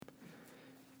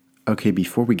Okay,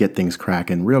 before we get things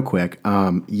cracking, real quick,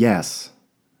 yes,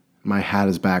 my hat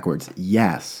is backwards.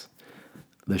 Yes,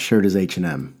 the shirt is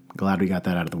H&M. Glad we got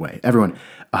that out of the way. Everyone,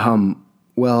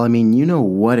 well, I mean, you know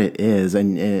what it is,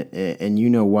 and you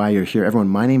know why you're here. Everyone,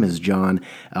 my name is John,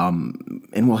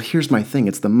 and well, here's my thing.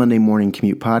 It's the Monday Morning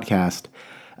Commute podcast.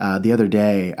 The other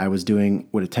day, I was doing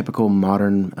what a typical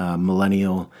modern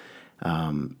millennial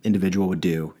individual would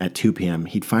do at 2 p.m.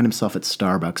 He'd find himself at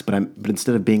Starbucks, but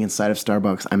instead of being inside of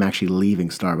Starbucks, I'm actually leaving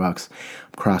Starbucks.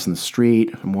 I'm crossing the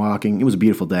street. I'm walking. It was a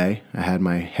beautiful day. I had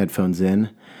my headphones in.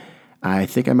 I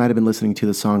think I might have been listening to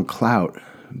the song "Clout"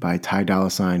 by Ty Dolla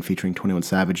 $ign featuring 21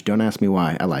 Savage. Don't ask me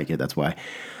why. I like it. That's why.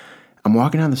 I'm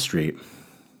walking down the street.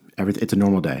 It's a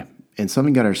normal day. And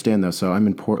something you got to understand, though, so I'm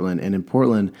in Portland, and in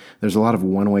Portland, there's a lot of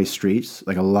one-way streets,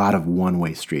 like a lot of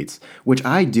one-way streets, which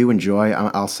I do enjoy.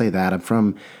 I'll say that. I'm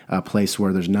from a place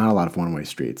where there's not a lot of one-way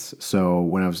streets. So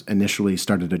when I was initially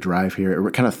started to drive here,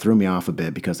 it kind of threw me off a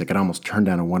bit because I could almost turn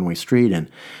down a one-way street, and,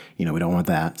 we don't want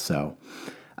that. So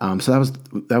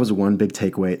that was one big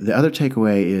takeaway. The other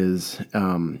takeaway is,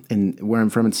 in where I'm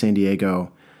from in San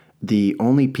Diego, the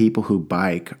only people who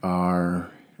bike are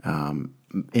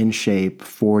in shape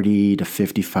 40 to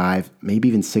 55, maybe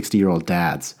even 60-year-old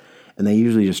dads. And they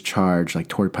usually just charge like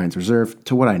Torrey Pines Reserve,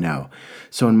 to what I know.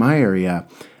 So in my area,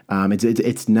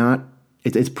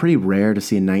 it's pretty rare to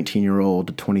see a 19-year-old,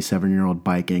 a 27-year-old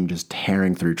biking just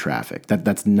tearing through traffic.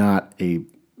 That's not a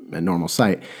normal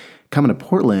sight. Coming to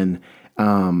Portland,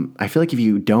 I feel like if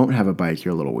you don't have a bike,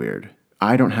 you're a little weird.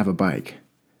 I don't have a bike.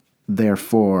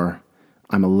 Therefore,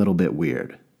 I'm a little bit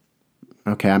weird.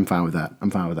 Okay, I'm fine with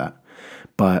that.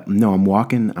 But no, I'm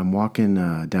walking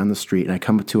down the street, and I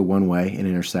come to a one-way, an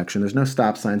intersection. There's no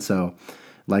stop sign, so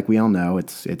like we all know,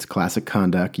 it's classic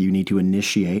conduct. You need to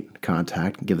initiate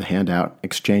contact, give the hand out,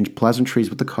 exchange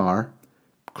pleasantries with the car,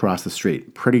 cross the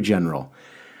street. Pretty general.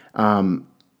 And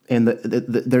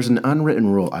there's an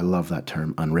unwritten rule. I love that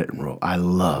term, unwritten rule. I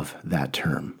love that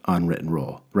term, unwritten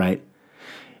rule, right?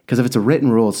 Because if it's a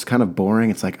written rule, it's kind of boring.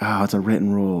 It's like, oh, it's a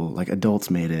written rule. Like adults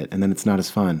made it, and then it's not as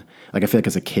fun. Like I feel like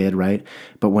as a kid, right?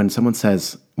 But when someone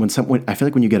says, I feel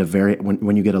like when you get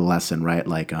when you get a lesson, right?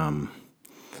 Like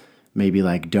maybe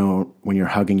like when you're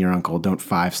hugging your uncle, don't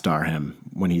 5-star him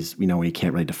when he's when he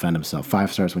can't really defend himself.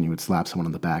 5 stars when you would slap someone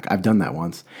on the back. I've done that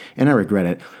once, and I regret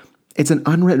it. It's an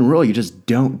unwritten rule. You just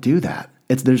don't do that.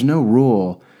 There's no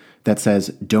rule that says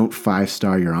don't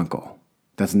 5-star your uncle.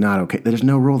 That's not okay. There's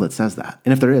no rule that says that.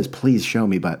 And if there is, please show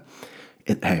me. But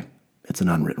hey, it's an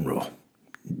unwritten rule.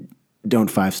 Don't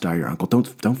 5-star your uncle. Don't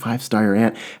 5-star your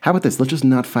aunt. How about this? Let's just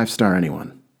not 5-star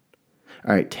anyone.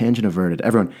 All right, tangent averted.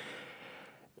 Everyone,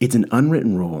 it's an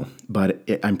unwritten rule, but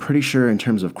I'm pretty sure in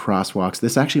terms of crosswalks,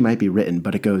 this actually might be written,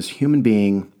 but it goes human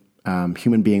being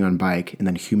on bike, and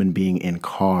then human being in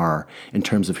car in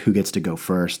terms of who gets to go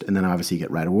first. And then obviously you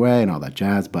get right away and all that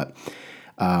jazz. But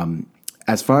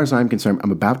as far as I'm concerned,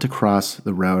 I'm about to cross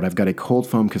the road. I've got a Cold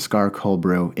Foam Cascara cold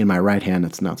brew in my right hand.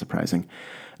 That's not surprising.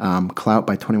 Clout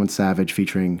by Clout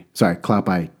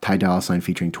by Ty Dolla $ign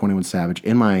featuring 21 Savage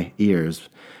in my ears.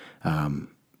 I'm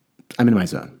in my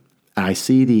zone. I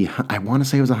want to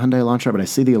say it was a Hyundai Elantra, but I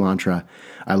see the Elantra.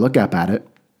 I look up at it,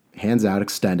 hands out,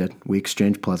 extended. We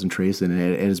exchange pleasantries, and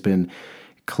it has been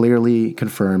clearly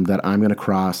confirmed that I'm going to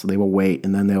cross. They will wait,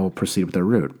 and then they will proceed with their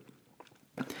route.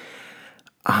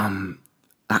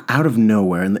 Out of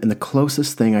nowhere, and the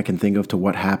closest thing I can think of to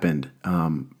what happened,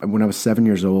 when I was 7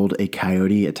 years old, a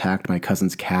coyote attacked my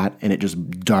cousin's cat, and it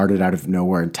just darted out of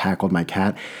nowhere and tackled my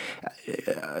cat.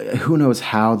 Who knows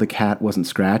how the cat wasn't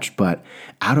scratched, but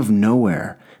out of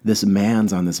nowhere, this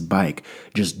man's on this bike,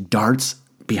 just darts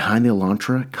behind the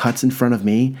Elantra, cuts in front of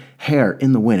me, hair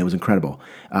in the wind. It was incredible.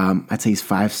 I'd say he's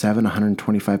 5'7",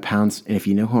 125 pounds, and if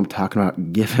you know who I'm talking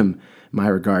about, give him my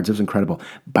regards. It was incredible.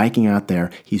 Biking out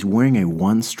there, he's wearing a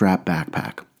one-strap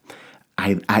backpack.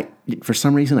 I for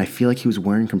some reason, I feel like he was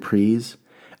wearing capris.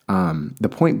 The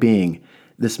point being,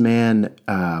 this man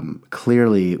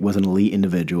clearly was an elite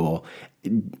individual.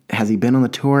 Has he been on the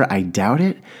tour? I doubt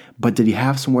it. But did he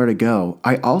have somewhere to go?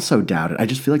 I also doubt it. I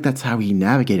just feel like that's how he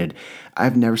navigated.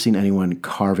 I've never seen anyone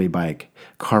carve a bike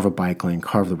lane,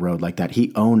 carve the road like that.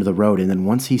 He owned the road, and then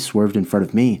once he swerved in front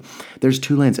of me, there's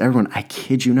 2 lanes. Everyone, I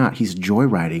kid you not, he's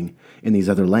joyriding in these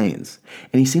other lanes.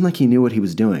 And he seemed like he knew what he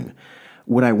was doing.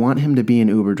 Would I want him to be an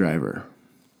Uber driver?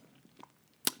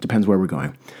 Depends where we're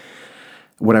going.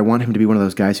 Would I want him to be one of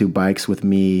those guys who bikes with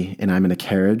me and I'm in a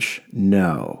carriage?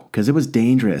 No, because it was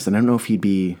dangerous. And I don't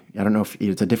know if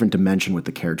it's a different dimension with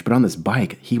the carriage, but on this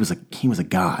bike, he was a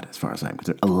god as far as I'm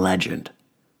concerned, a legend.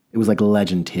 It was like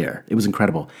legend tier. It was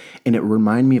incredible. And it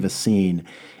reminded me of a scene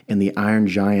in The Iron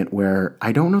Giant where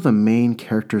I don't know the main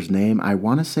character's name. I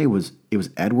want to say it was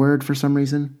Edward for some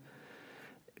reason.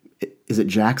 Is it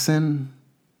Jackson?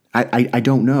 I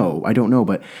don't know. I don't know,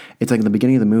 but it's like in the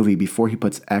beginning of the movie before he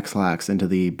puts X-Lax into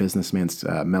the businessman's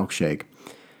milkshake.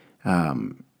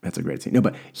 That's a great scene. No,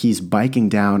 but he's biking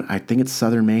down. I think it's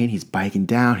Southern Maine. He's biking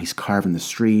down. He's carving the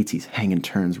streets. He's hanging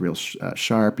turns real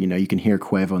sharp. You know, you can hear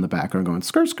Quavo in the background going,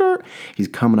 skirt, skirt. He's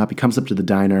coming up. He comes up to the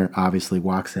diner, obviously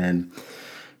walks in,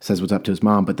 says what's up to his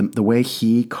mom. But the way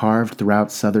he carved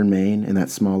throughout Southern Maine in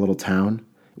that small little town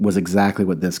was exactly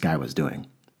what this guy was doing.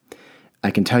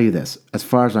 I can tell you this. As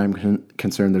far as I'm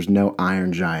concerned, there's no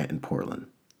Iron Giant in Portland.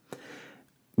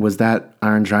 Was that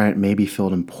Iron Giant maybe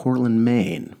filled in Portland,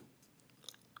 Maine?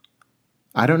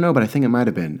 I don't know, but I think it might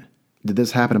have been. Did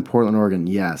this happen in Portland, Oregon?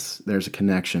 Yes. There's a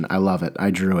connection. I love it. I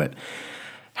drew it.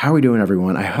 How are we doing,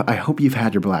 everyone? I hope you've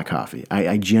had your black coffee.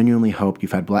 I genuinely hope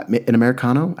you've had an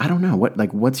Americano. I don't know.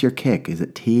 What's your kick? Is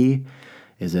it tea?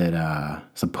 Is it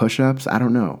some push-ups? I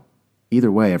don't know.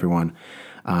 Either way, everyone,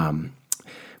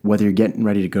 whether you're getting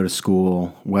ready to go to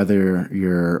school, whether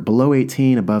you're below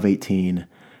 18, above 18,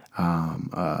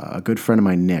 a good friend of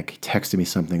mine, Nick, texted me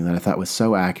something that I thought was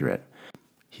so accurate.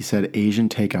 He said, Asian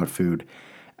takeout food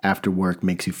after work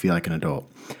makes you feel like an adult.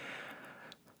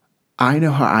 I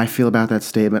know how I feel about that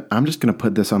statement. I'm just going to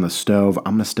put this on the stove.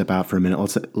 I'm going to step out for a minute.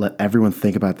 Let's let everyone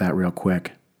think about that real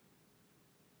quick.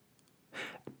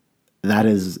 That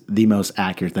is the most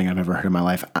accurate thing I've ever heard in my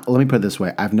life. Let me put it this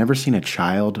way. I've never seen a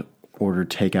child order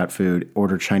takeout food,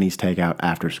 order Chinese takeout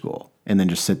after school, and then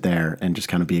just sit there and just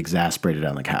kind of be exasperated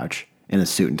on the couch in a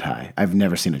suit and tie. I've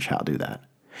never seen a child do that.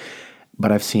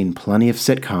 But I've seen plenty of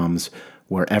sitcoms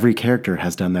where every character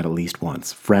has done that at least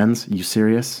once. Friends, you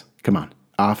serious? Come on.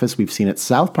 Office, we've seen it.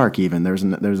 South Park even. There's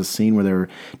a scene where they were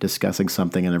discussing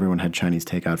something and everyone had Chinese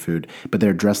takeout food, but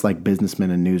they're dressed like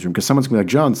businessmen in newsroom. Because someone's going to be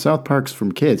like, John, South Park's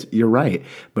from kids. You're right.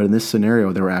 But in this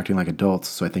scenario, they were acting like adults,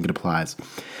 so I think it applies.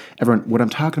 Everyone, what I'm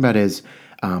talking about is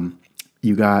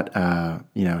you got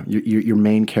your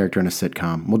main character in a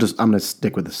sitcom. I'm going to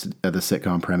stick with the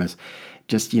sitcom premise.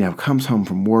 Just, comes home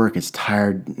from work, is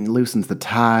tired, loosens the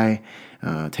tie,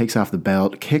 takes off the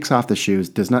belt, kicks off the shoes,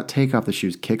 does not take off the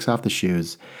shoes, kicks off the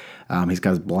shoes. He's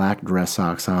got his black dress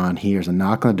socks on. He hears a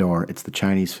knock on the door. It's the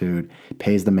Chinese food,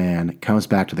 pays the man, comes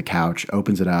back to the couch,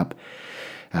 opens it up.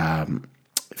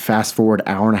 Fast forward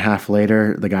hour and a half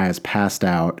later, the guy has passed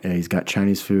out. He's got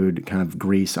Chinese food, kind of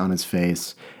grease on his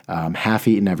face,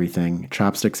 half-eaten everything,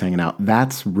 chopsticks hanging out.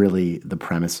 That's really the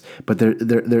premise. But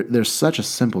there's such a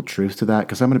simple truth to that,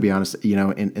 because I'm going to be honest,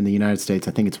 in the United States,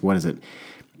 I think it's, what is it?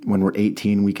 When we're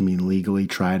 18, we can be legally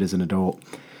tried as an adult.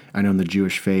 I know in the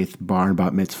Jewish faith, bar and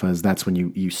bat mitzvahs, that's when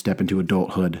you step into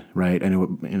adulthood, right? I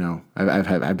know,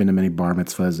 I've been to many bar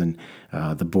mitzvahs and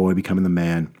the boy becoming the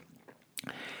man.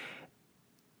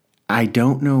 I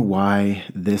don't know why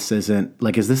this isn't,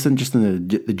 is this just in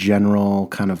the general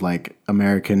kind of like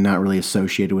American, not really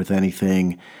associated with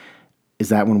anything? Is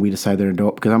that when we decide they're an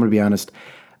adult? Because I'm going to be honest,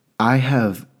 I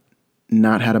have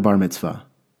not had a bar mitzvah.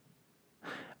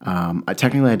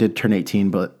 Technically I did turn 18,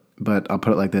 but I'll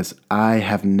put it like this. I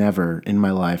have never in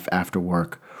my life after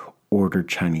work ordered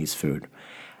Chinese food.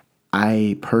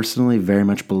 I personally very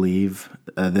much believe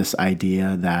this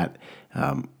idea that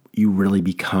you really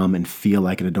become and feel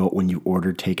like an adult when you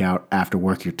order takeout after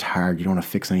work. You're tired. You don't want to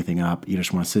fix anything up. You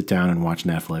just want to sit down and watch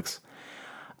Netflix.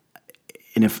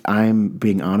 And if I'm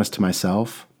being honest to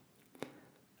myself,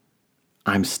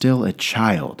 I'm still a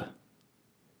child.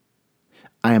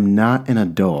 I am not an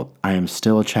adult. I am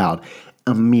still a child.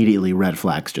 Immediately red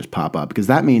flags just pop up, because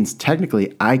that means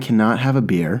technically I cannot have a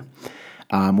beer.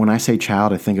 When I say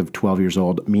child, I think of 12 years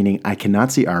old, meaning I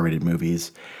cannot see R-rated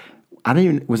movies.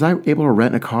 Was I able to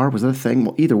rent a car? Was that a thing?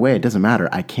 Well, either way, it doesn't matter.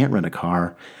 I can't rent a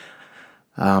car.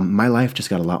 My life just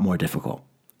got a lot more difficult.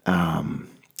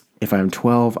 If I'm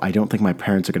 12, I don't think my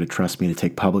parents are going to trust me to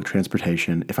take public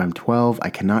transportation. If I'm 12, I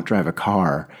cannot drive a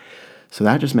car. So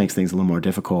that just makes things a little more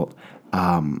difficult.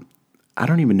 I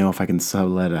don't even know if I can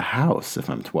sublet a house if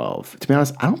I'm 12. To be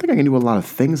honest, I don't think I can do a lot of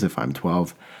things if I'm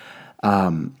 12.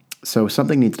 So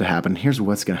something needs to happen. Here's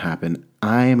what's going to happen.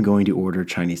 I am going to order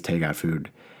Chinese takeout food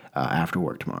after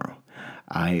work tomorrow.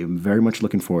 I am very much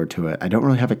looking forward to it. I don't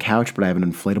really have a couch, but I have an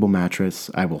inflatable mattress.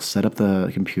 I will set up the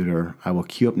computer. I will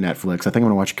queue up Netflix. I think I'm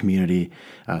going to watch Community.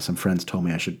 Some friends told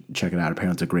me I should check it out.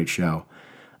 Apparently it's a great show.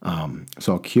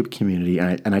 So I'll queue up Community,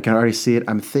 and I can already see it.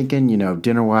 I'm thinking,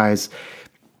 dinner-wise,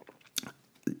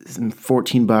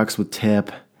 $14 with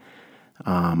tip.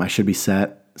 I should be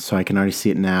set, so I can already see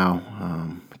it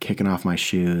now. Kicking off my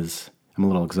shoes. I'm I'm a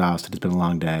little exhausted. It's been a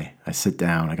long day. I sit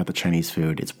down. I got the Chinese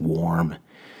food. It's warm.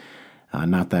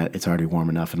 Not that it's already warm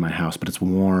enough in my house, but it's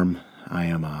warm.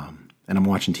 And I'm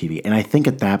watching TV. And I think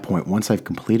at that point, once I've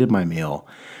completed my meal,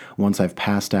 once I've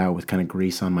passed out with kind of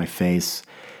grease on my face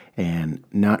and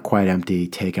not quite empty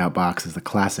takeout boxes, the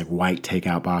classic white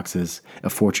takeout boxes, a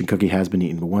fortune cookie has been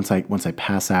eaten. But once I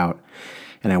pass out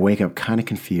and I wake up kind of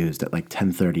confused at like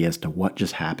 10:30 as to what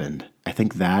just happened, I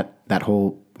think that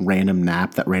whole random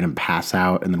nap, that random pass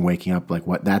out and then waking up, like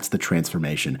that's the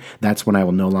transformation. That's when I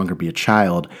will no longer be a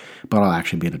child, but I'll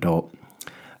actually be an adult.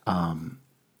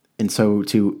 And so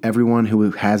to everyone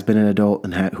who has been an adult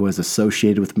and who has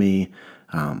associated with me,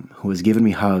 who has given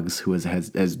me hugs, who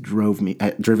has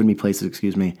driven me places,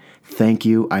 thank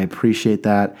you. I appreciate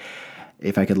that.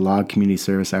 If I could log community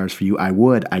service hours for you, I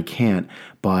would. I can't.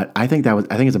 But I think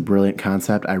it's a brilliant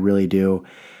concept. I really do.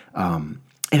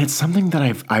 And it's something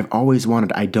that I've always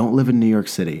wanted. I don't live in New York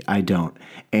City. I don't.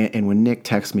 And when Nick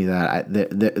texts me that,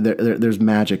 there's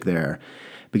magic there.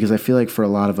 Because I feel like for a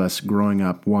lot of us growing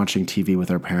up watching TV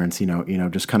with our parents,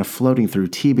 just kind of floating through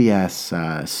TBS,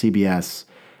 CBS,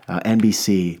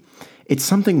 NBC, it's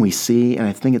something we see, and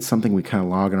I think it's something we kind of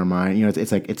log in our mind.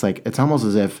 It's almost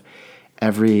as if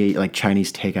every like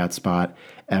Chinese takeout spot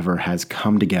ever has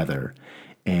come together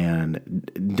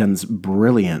and done this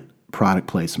brilliant product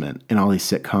placement in all these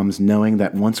sitcoms, knowing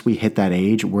that once we hit that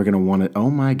age, we're gonna want to. Oh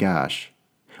my gosh,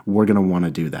 we're gonna want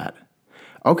to do that.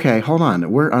 Okay, hold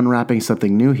on. We're unwrapping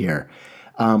something new here.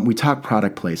 We talk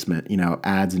product placement,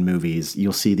 ads in movies.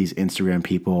 You'll see these Instagram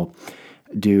people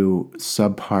do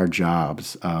subpar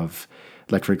jobs of,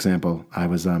 like, for example, I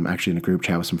was actually in a group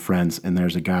chat with some friends, and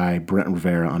there's a guy, Brent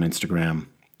Rivera, on Instagram,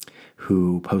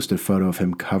 who posted a photo of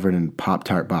him covered in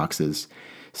Pop-Tart boxes,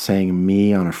 saying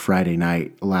 "me on a Friday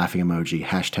night," laughing emoji,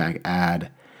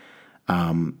 #ad.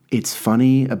 It's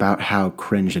funny about how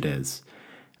cringe it is.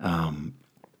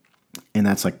 And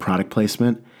that's like product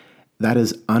placement. That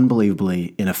is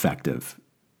unbelievably ineffective.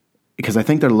 Because I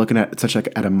think they're looking at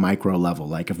at a micro level.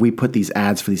 Like if we put these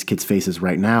ads for these kids' faces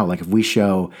right now, like if we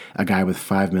show a guy with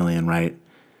 5 million, right?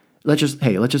 Let's just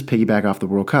piggyback off the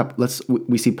World Cup.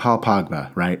 We see Paul Pogba,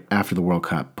 right, after the World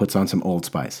Cup, puts on some Old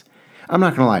Spice. I'm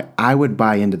not gonna lie, I would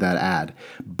buy into that ad.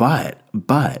 But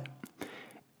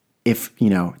if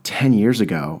 10 years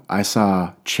ago I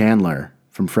saw Chandler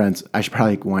from Friends, I should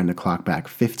probably wind the clock back.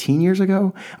 15 years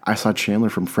ago, I saw Chandler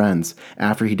from Friends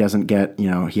after he doesn't get,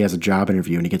 he has a job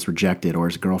interview and he gets rejected, or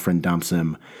his girlfriend dumps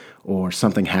him, or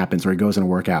something happens, or he goes in a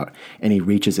workout and he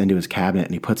reaches into his cabinet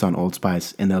and he puts on Old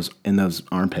Spice in those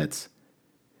armpits.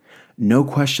 No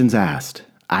questions asked.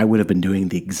 I would have been doing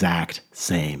the exact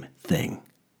same thing.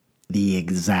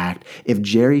 If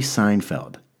Jerry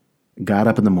Seinfeld got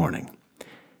up in the morning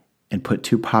and put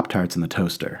 2 Pop-Tarts in the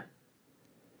toaster,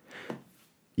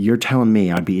 you're telling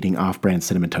me I'd be eating off-brand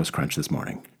Cinnamon Toast Crunch this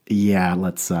morning? Yeah,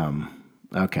 let's,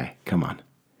 okay, come on.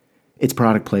 It's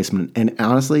product placement. And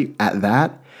honestly, at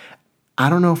that, I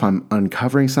don't know if I'm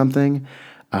uncovering something.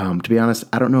 To be honest,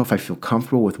 I don't know if I feel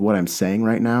comfortable with what I'm saying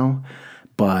right now,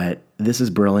 but this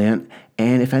is brilliant.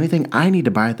 And if anything, I need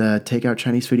to buy the takeout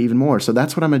Chinese food even more. So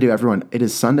that's what I'm going to do, everyone. It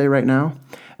is Sunday right now,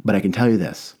 but I can tell you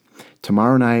this.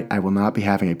 Tomorrow night, I will not be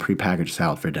having a prepackaged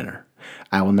salad for dinner.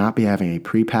 I will not be having a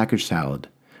prepackaged salad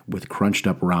with crunched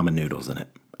up ramen noodles in it.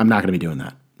 I'm not going to be doing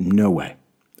that. No way.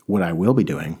 What I will be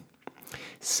doing,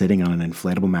 sitting on an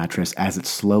inflatable mattress as it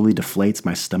slowly deflates,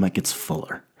 my stomach gets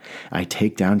fuller. I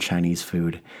take down Chinese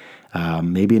food,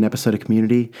 maybe an episode of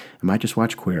Community. I might just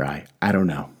watch Queer Eye. I don't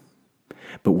know.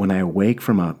 But when I awake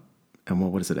from a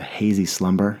hazy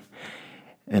slumber,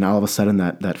 and all of a sudden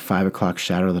that 5 o'clock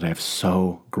shadow that I've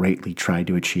so greatly tried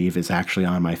to achieve is actually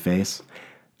on my face,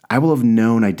 I will have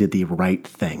known I did the right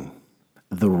thing.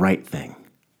 The right thing.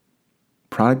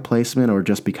 Product placement or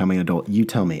just becoming an adult? You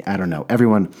tell me. I don't know.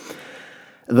 Everyone,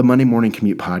 the Monday Morning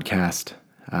Commute podcast.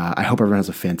 I hope everyone has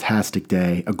a fantastic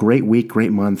day, a great week,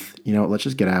 great month. Let's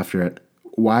just get after it.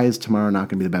 Why is tomorrow not going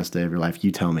to be the best day of your life?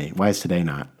 You tell me. Why is today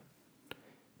not?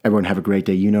 Everyone have a great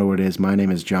day. You know what it is. My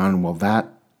name is John. Well,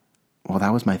 that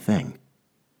was my thing.